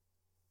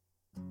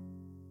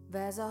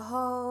There's a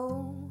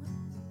hole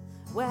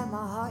where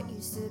my heart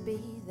used to be.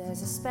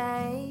 There's a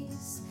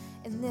space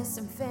in this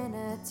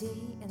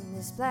infinity, in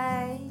this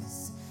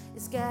place.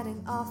 It's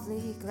getting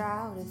awfully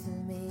crowded for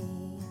me.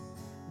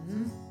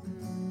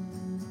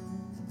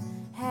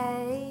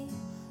 Hey,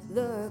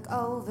 look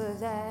over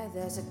there,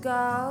 there's a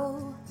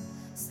girl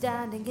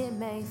standing in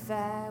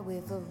Mayfair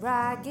with a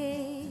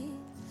ragged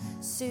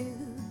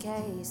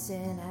suitcase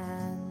in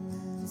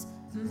hands.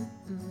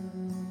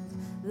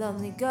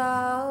 Lonely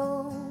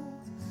girl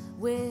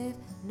with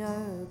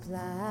no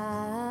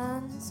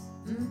plans.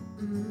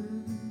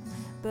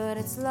 But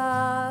it's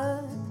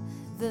love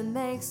that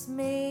makes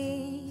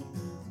me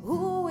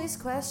always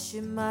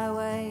question my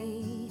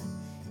way.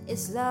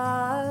 It's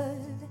love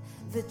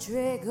that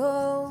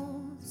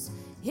trickles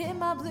in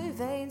my blue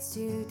veins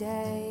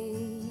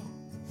today.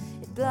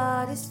 If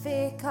blood is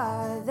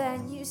thicker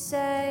than you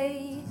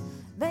say,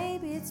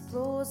 maybe it's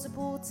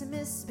plausible to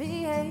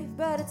misbehave,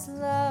 but it's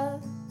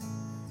love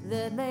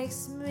that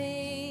makes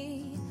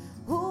me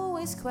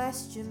always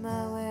question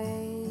my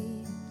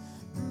way.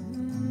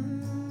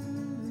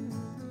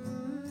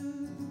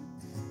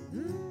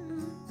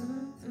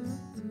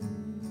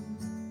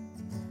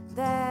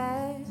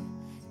 There,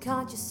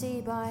 can't you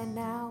see by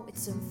now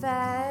it's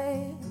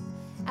unfair?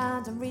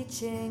 And I'm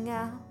reaching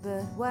out,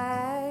 but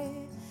where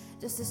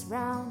does this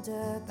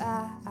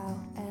roundabout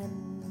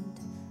end?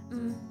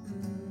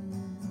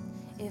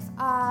 If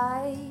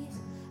I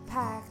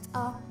packed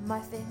up my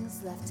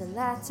things, left a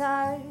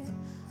letter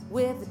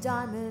with a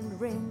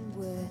diamond ring,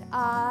 would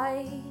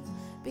I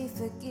be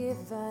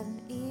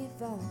forgiven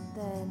even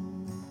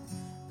then?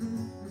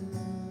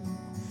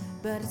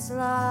 But it's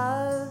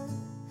love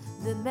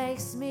that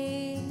makes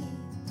me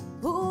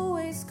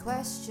always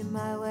question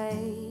my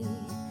way.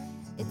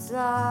 It's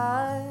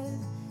love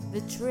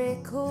that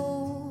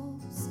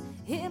trickles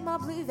in my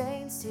blue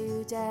veins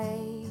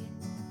today.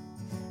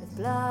 If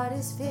blood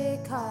is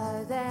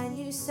thicker than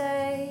you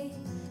say,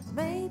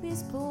 maybe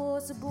it's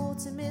plausible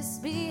to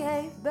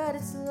misbehave, but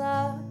it's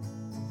love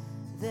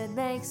that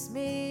makes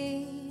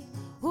me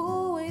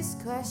always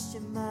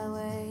question my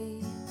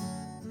way.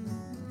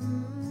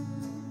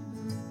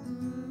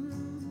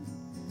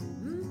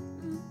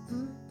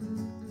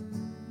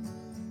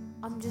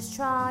 I'm just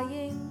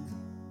trying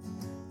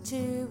to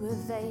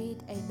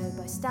evade, ain't no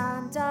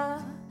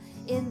bystander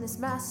in this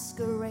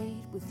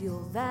masquerade with your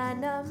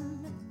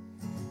venom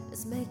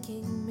is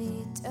making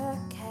me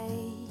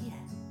decay.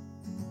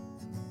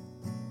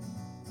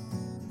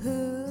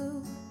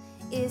 Who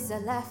is there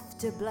left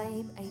to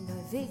blame? Ain't no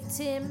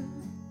victim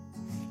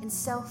in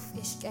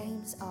selfish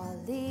games.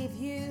 I'll leave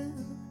you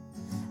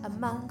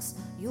amongst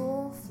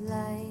your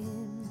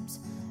flames.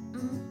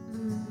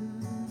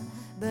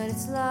 But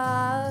it's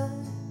love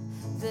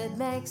that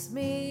makes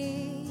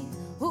me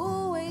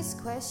always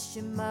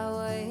question my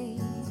way.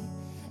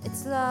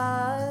 It's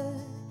love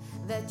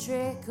that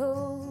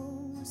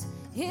trickles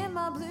in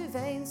my blue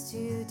veins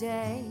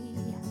today.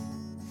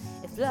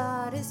 If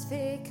blood is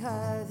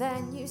thicker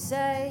than you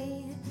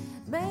say,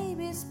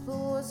 maybe it's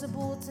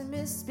plausible to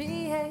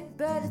misbehave,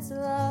 but it's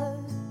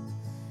love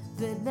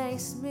that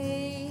makes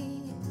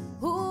me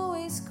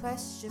always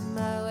question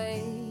my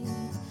way.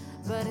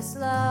 But it's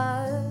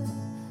love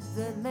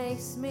that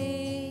makes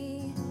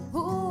me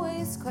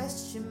always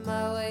question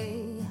my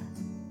way.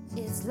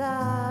 It's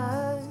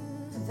love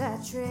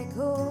that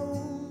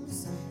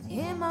trickles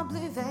in my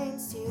blue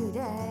veins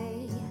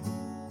today.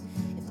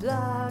 If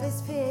blood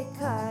is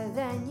thicker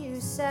than you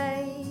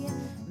say,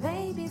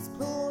 maybe it's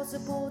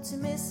plausible to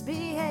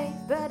misbehave,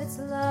 but it's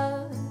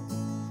love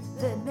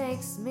that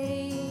makes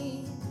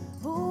me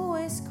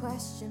always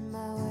question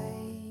my